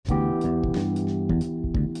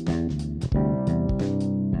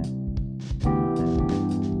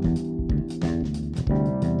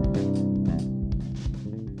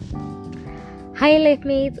Hi, life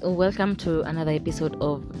mates. Welcome to another episode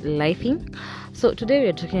of Lifing. So today we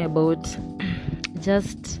are talking about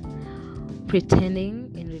just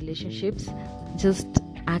pretending in relationships, just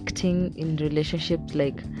acting in relationships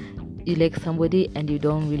like you like somebody and you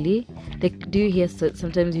don't really. Like, do you hear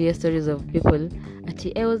sometimes you hear stories of people?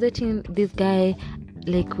 I was dating this guy.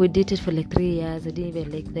 Like, we dated for like 3 years. I didn't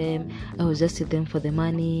even like them. I was just with them for the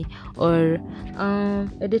money. Or I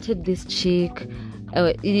dated this chick.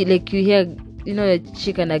 Like, you hear, a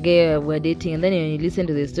chick and a guy were dating, and then when you listen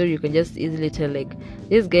to the story, you can just easily tell, like,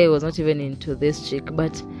 this guy was not even into this chick.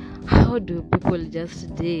 But how do people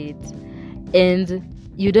just date and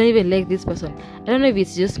you don't even like this person? I don't know if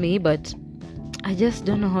it's just me, but I just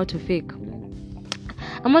don't know how to fake.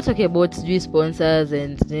 I'm not talking about sponsors,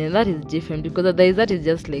 and that is different, because that is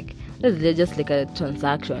just like a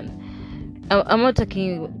transaction. I'm not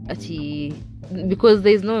talking because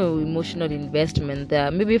there is no emotional investment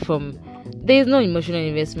there. There is no emotional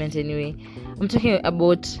investment anyway. I'm talking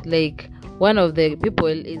about, like, one of the people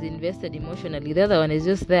is invested emotionally, the other one is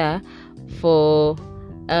just there for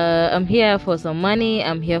I'm here for some money,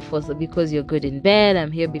 I'm here because you're good in bed,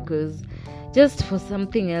 I'm here because just for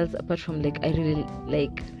something else apart from, like, I really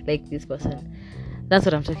like this person. That's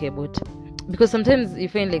what I'm talking about. Because sometimes you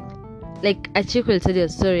find like a chick will tell you a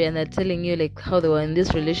story and they're telling you, like, how they were in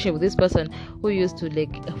this relationship with this person who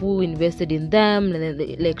invested in them, and then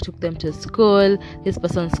they, like, took them to school. This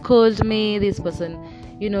person schooled me, this person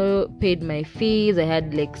paid my fees. I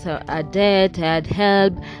had like a debt, I had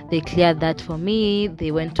help, they cleared that for me.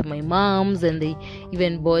 They went to my mom's and they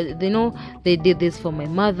even bought, they did this for my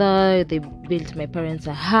mother. They built my parents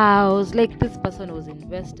a house. Like, this person was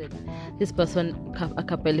invested, this person a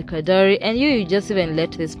kapelika, and you just even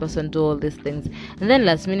let this person do all these things, and then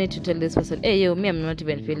last minute you tell this person, hey, I'm not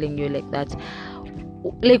even feeling you like that.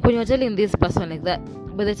 Like, when you're telling this person like that,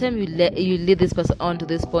 by the time you lead this person on to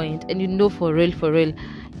this point, and for real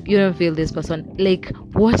you don't feel this person, like,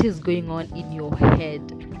 what is going on in your head?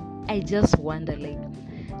 I just wonder, like,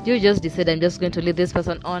 you just decide, I'm just going to lead this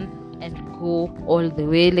person on and go all the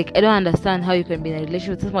way. Like, I don't understand how you can be in a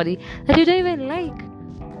relationship with somebody that you don't even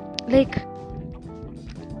like.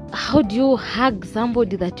 How do you hug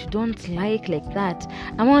somebody that you don't like that?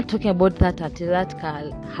 I'm not talking about that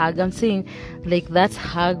hug. I'm saying, like, that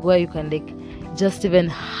hug where you can, like, just even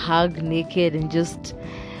hug naked and just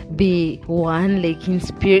be one, like, in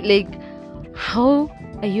spirit. Like, how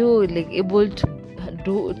are you, like, able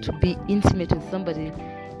to be intimate with somebody?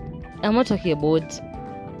 I'm not talking about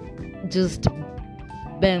just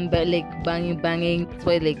banging.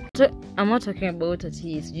 So, like, I'm not talking about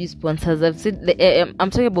TSG sponsors. I've said, I'm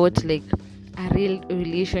talking about, like, a real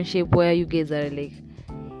relationship where you guys are, like,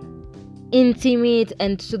 intimate,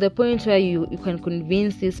 and to the point where you can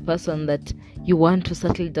convince this person that you want to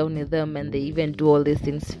settle down with them, and they even do all these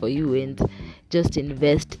things for you and just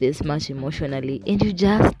invest this much emotionally, and you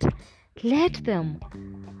just let them.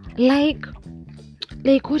 Like,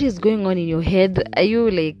 what is going on in your head? Are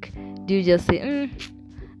you, like, do you just say,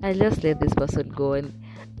 I'll just let this person go, and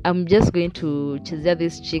I'm just going to chezea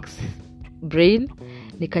this chick's brain,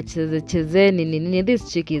 nikacheze nini.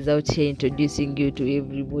 This chick is out here introducing you to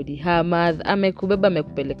everybody. Her mother amekubeba,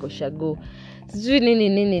 amekupeleka ushago, sijui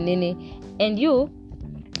nini, and you're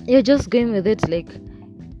just going with it. Like,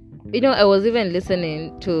 I was even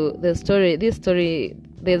listening to this story. There's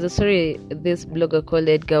a story this blogger called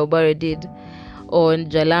Edgar Obare did on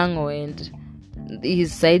Jalango and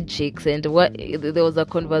his side chicks, and there was a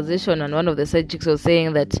conversation, and one of the side chicks was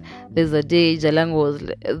saying that there's a day Jalango was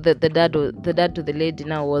the dad to the lady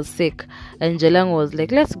now was sick, and Jalango was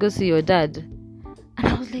like, let's go see your dad. And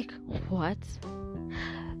I was like, what?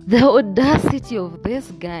 The audacity of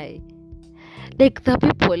this guy. Like, the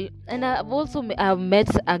people. And I've met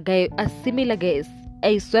a similar guy.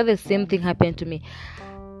 I swear the same thing happened to me.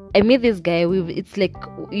 I met this guy. It's like,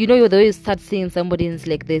 the way you start seeing somebody in,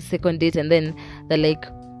 like, the second date, and then they're like,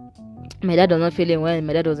 my dad was not feeling well, and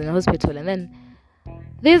my dad was in the hospital, and then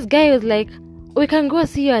this guy was like, we can go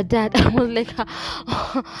see your dad. I was like,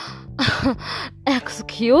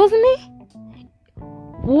 excuse me?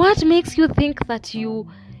 What makes you think that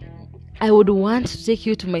I would want to take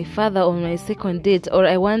you to my father on my second date, or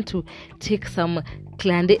I want to take some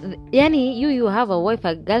Yani, you have a wife,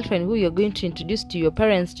 a girlfriend who you're going to introduce to your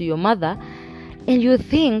parents, to your mother, and you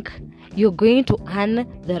think you're going to earn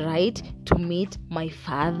the right to meet my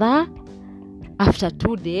father after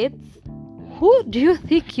 2 dates? Who do you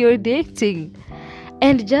think you're dating?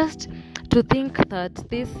 And just to think that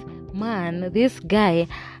this guy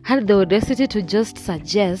had the audacity to just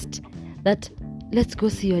suggest that, let's go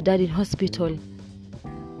see your dad in hospital.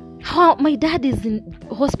 How my dad is in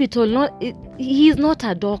hospital? He's not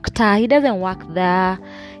a doctor. He doesn't work there.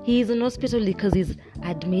 He's in hospital because he's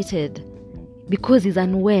admitted, because he's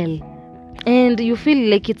unwell. And you feel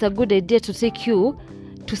like it's a good idea to take you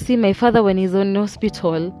to see my father when he's in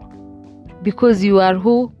hospital because you are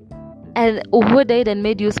who died and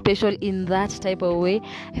made you special in that type of way.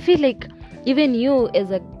 I feel like even you as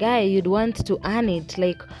a guy, you'd want to earn it.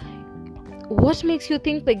 Like, what makes you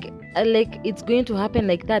think like it's going to happen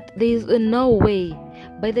like that? There is no way.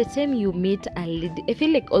 By the time you meet a lady, I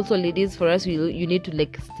feel like also ladies, for us, you need to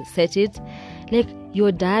like set it like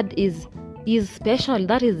your dad is special.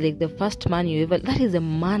 That is like the first man you ever, that is a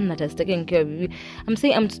man that has taken care of you. I'm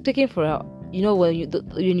speaking for when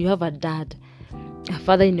you have a dad, a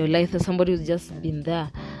father in your life, or somebody who's just been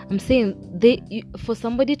there. I'm saying for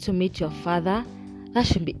somebody to meet your father, that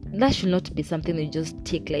should not be something that you just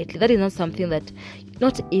take lightly. That is not something that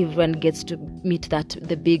not everyone gets to meet, that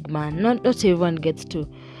the big man. Not everyone gets to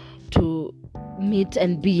meet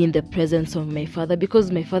and be in the presence of my father, because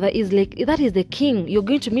my father is like, that is the king. You're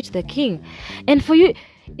going to meet the king, and for you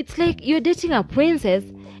it's like you're dating a princess,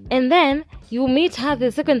 and then you meet her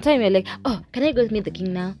the second time, you're like, oh, can I go meet the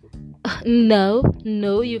king now? No,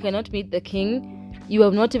 you cannot meet the king. You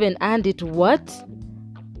have not even earned it. What?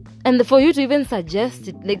 And for you to even suggest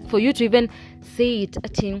it, like for you to even say it,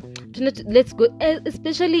 let's go,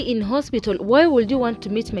 especially in hospital. Why would you want to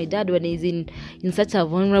meet my dad when he's in such a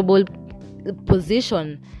vulnerable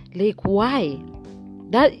position? Like, why?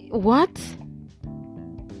 That what?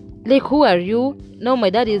 Like, who are you? No,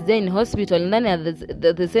 my dad is there in hospital, and then at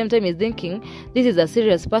the same time he's thinking this is a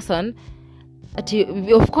serious person.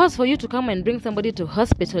 Of course, for you to come and bring somebody to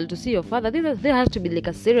hospital to see your father, there has to be like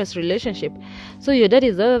a serious relationship. So your dad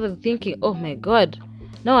is thinking, oh my God,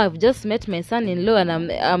 now I've just met my son-in-law and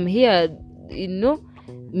I'm here,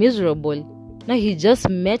 miserable. Now he just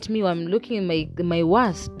met me, I'm looking at my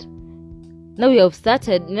worst. Now you have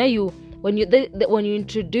started. Now when you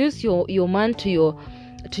introduce your man to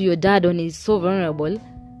your dad when he's so vulnerable,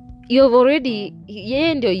 you have already,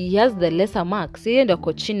 he has the lesser marks.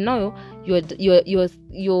 Now your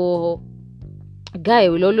guy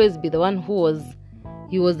will always be the one who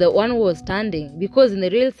was standing, because in the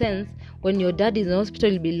real sense, when your dad is in the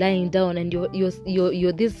hospital, you'll be lying down, and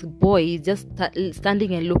you're this boy is just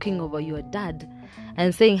standing and looking over your dad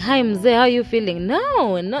and saying, hi mzee, how are you feeling?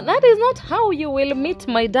 No, that is not how you will meet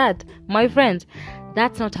my dad, my friend.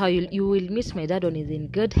 That's not how you will meet my dad when he's in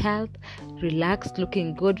good health, relaxed,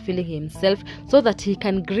 looking good, feeling himself, so that he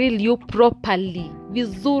can grill you properly,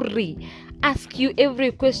 vizuri, ask you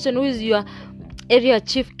every question. Who is your area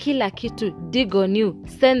chief? Kila kitu, dig on you,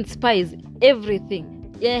 send spies, everything.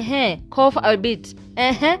 Cough a bit,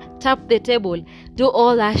 tap the table, do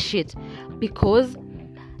all that shit, because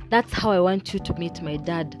that's how I want you to meet my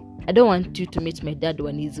dad. I don't want you to meet my dad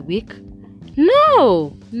when he's weak.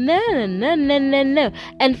 No. And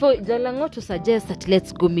for Jalango to suggest that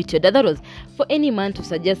let's go meet your dad, that was for any man to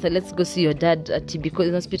suggest that let's go see your dad at because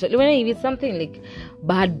in hospital. When it's something like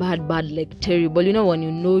bad, like terrible, when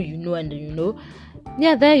you know, and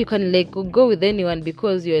yeah, there you can like go with anyone,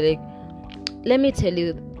 because you're like, let me tell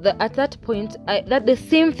you that at that point, that the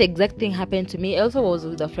same exact thing happened to me. I also was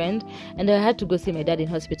with a friend, and I had to go see my dad in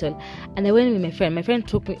hospital, and I went with my friend. My friend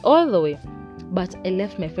took me all the way. But I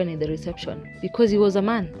left my friend in the reception because he was a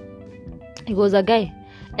man. He was a guy.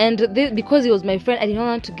 And because he was my friend, I did not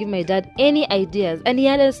want to give my dad any ideas. And he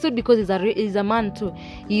understood, because he's a man too.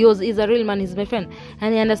 He's a real man. He's my friend.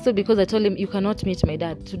 And he understood, because I told him, you cannot meet my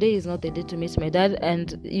dad. Today is not the day to meet my dad,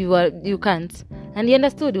 and you can't. And he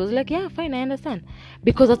understood. He was like, yeah, fine, I understand.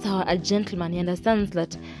 Because that's how a gentleman, he understands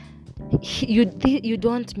that you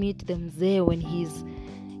don't meet them there when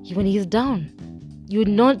he's down. You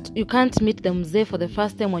can't meet them there for the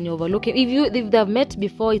first time when you're overlooking. If they've met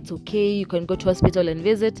before, it's okay. You can go to hospital and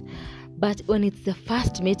visit. But when it's the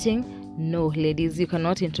first meeting, no, ladies, you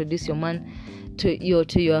cannot introduce your man to your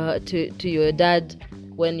dad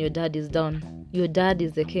when your dad is down. Your dad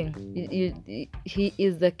is the king. He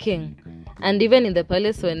is the king. And even in the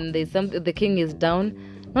palace, when the king is down,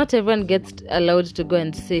 not everyone gets allowed to go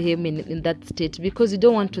and see him in that state, because you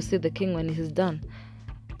don't want to see the king when he's down.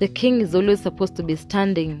 The king is always supposed to be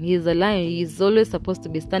standing. He is a lion. He is always supposed to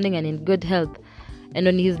be standing and in good health. And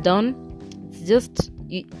when he's down, it's just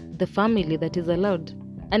the family that is allowed.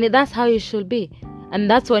 And that's how it should be. And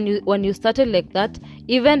that's when you started like that,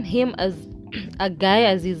 even him as a guy,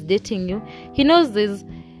 as he's dating you, he knows there's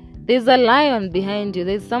a lion behind you.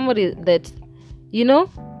 There's somebody that,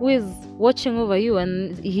 who is watching over you,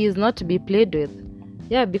 and he is not to be played with.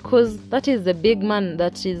 Yeah, because that is the big man,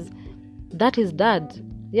 that is dad.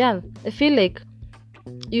 Yeah, I feel like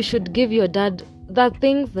you should give your dad the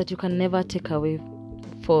things that you can never take away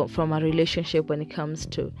from a relationship when it comes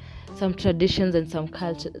to some traditions and some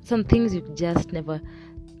culture, some things you just never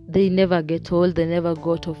get old, they never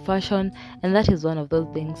go to fashion, and that is one of those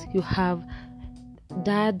things. You have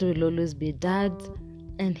dad will always be dad,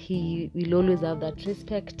 and he will always have that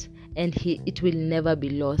respect, and it will never be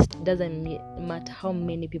lost. It doesn't matter how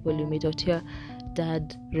many people you meet out here,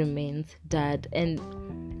 dad remains dad, and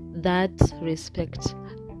that respect,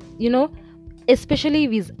 especially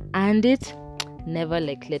if he's earned it, never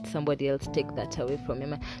let somebody else take that away from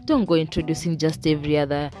him. Don't go introducing just every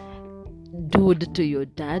other dude to your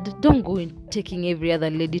dad. Don't go in taking every other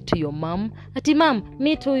lady to your mom. Ati mom,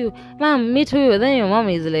 meet who? Mom, meet who? Then your mom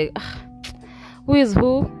is like, who is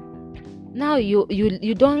who? Now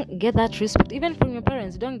you don't get that respect even from your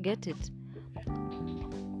parents. You don't get it.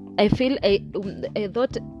 I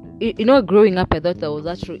thought, growing up, I thought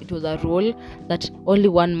it was a rule that only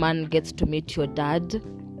one man gets to meet your dad,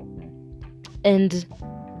 and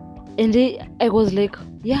I was like,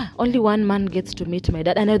 yeah, only one man gets to meet my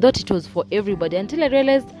dad, and I thought it was for everybody until I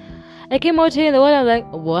realized, I came out here in the world, I was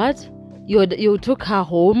like, what? You took her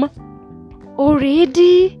home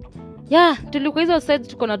already? Yeah, tulikuwa hizo said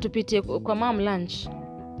tuko na tupitie kwa mom lunch.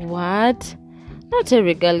 What? Not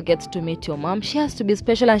every girl gets to meet your mom. She has to be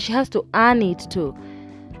special, and she has to earn it too.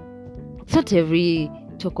 It's not every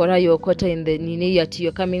chokora you okota in the nini that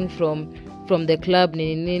you're coming from the club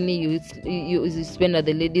nini you spend at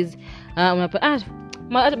the ladies.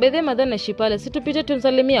 Bedhe madhana shipale situpite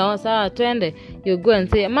tumsalimia sawa twende. You go and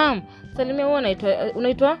say, mom, salimia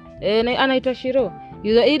unaitwa anaitwa Shiro.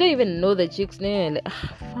 You don't even know the chick's name. Like,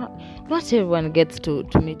 not everyone gets to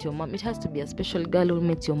meet your mom. It has to be a special girl who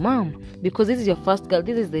meets your mom, because this is your first girl.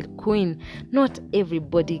 This is the queen. Not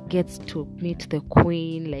everybody gets to meet the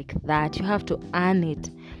queen like that. You have to earn it.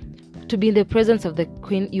 To be in the presence of the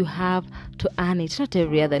queen, you have to earn it. Not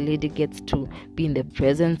every other lady gets to be in the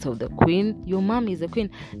presence of the queen. Your mom is the queen,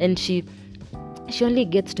 and she only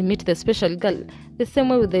gets to meet the special girl. The same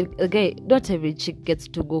way with the guy. Not every chick gets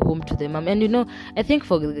to go home to the mom. And I think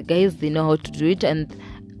for the guys, they know how to do it, and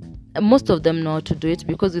most of them know how to do it,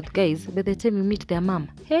 because with guys, by the time you meet their mom,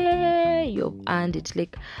 hey, you've earned it.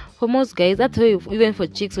 Like for most guys, that's why even for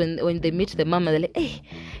chicks, when they meet the mom, they're like, hey,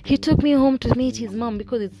 he took me home to meet his mom,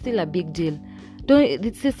 because it's still a big deal.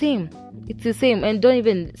 It's the same, and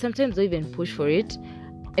sometimes don't even push for it.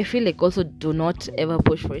 I feel like also do not ever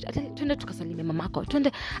push for it. Twende tukasalimia mamako,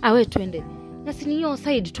 twende nasi ni your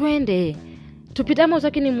side, twende tupita ama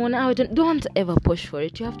utaki nimuona, don't ever push for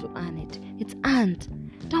it. You have to earn it. It's earned.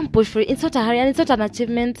 Don't push for it. It's not a hurry, and it's not an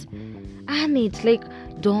achievement. Earn it. Like,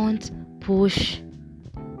 don't push,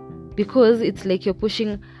 because it's like you're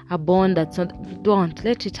pushing a bond that's not. Don't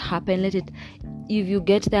let it happen. If you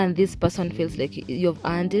get there and this person feels like you've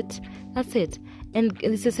earned it, that's it. And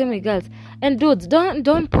it's the same with girls. And dudes,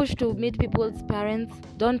 don't push to meet people's parents.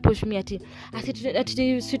 Don't push me ati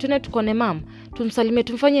situne tukone mom, tumsalimie,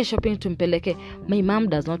 tumfanyie shopping, tumpeleke. My mom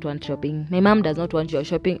does not want shopping. My mom does not want your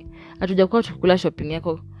shopping. Hatujakuwa tukula shopping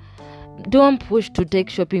yako. Don't push to take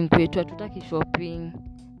shopping kwetu. Hatutaki shopping.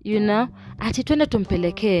 Ati twende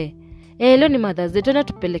tumpeleke. Leo ni Mother's Day, twende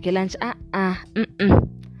tupeleke lunch.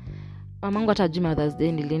 Mamangu atajua Mother's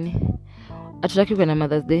Day ni lini. Hatutaki kwenda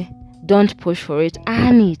Mother's Day. Don't push for it.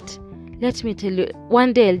 Earn it. Let me tell you.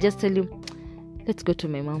 One day I'll just tell you, let's go to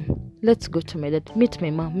my mom. Let's go to my dad. Meet my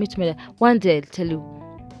mom. Meet my dad. One day I'll tell you.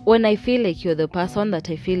 When I feel like you're the person that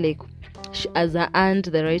I feel like as I earned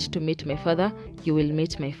the right to meet my father, you will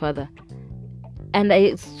meet my father. And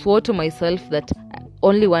I swore to myself that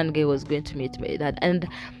only one guy was going to meet my dad. And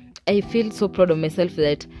I feel so proud of myself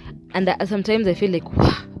that, and sometimes I feel like,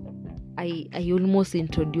 wow, I almost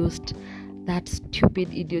introduced that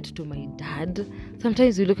stupid idiot to my dad.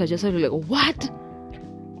 Sometimes you look at yourself and you're like, what?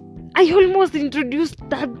 I almost introduced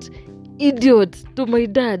that idiot to my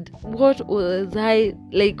dad. What was I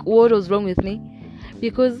like? What was wrong with me?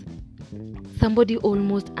 Because somebody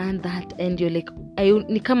almost earned that, and you're like,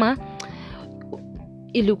 ni kama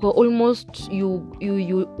ilikuwa almost you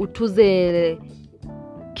utuze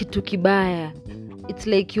kitu kibaya. It's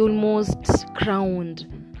like you almost crowned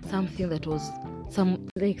something that was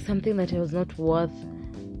something that was not worth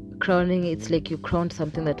crowning. It's like you crowned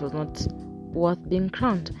something that was not worth being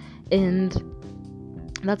crowned. And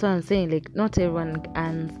that's what I'm saying. Like, not everyone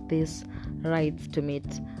earns this rights to meet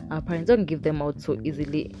our parents. Don't give them out so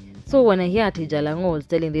easily. So when I hear Ati Jalango was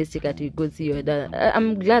telling this chick that you go see your dad,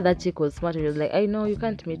 I'm glad that chick was smart. She was like, I know you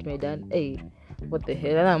can't meet my dad. Hey, what the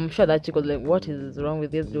hell? And I'm sure that chick was like, what is wrong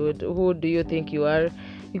with this dude? Who do you think you are?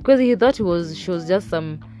 Because he thought she was just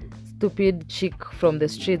some stupid chick from the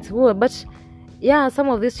streets. But yeah, some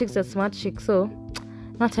of these chicks are smart chicks, so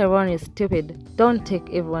not everyone is stupid. Don't take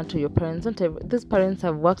everyone to your parents. These parents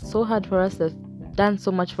have worked so hard for us, they've done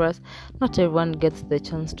so much for us. Not everyone gets the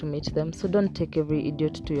chance to meet them, so don't take every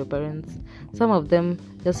idiot to your parents. Some of them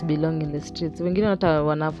just belong in the streets. Wengine hata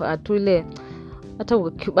wanatu ile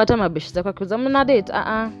hata mabeshte zako akiuza mna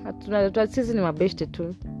date sisi ni mabeshte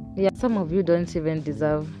tu. Yeah, some of you don't even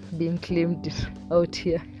deserve being claimed out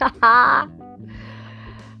here.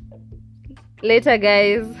 Later,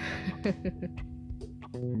 guys.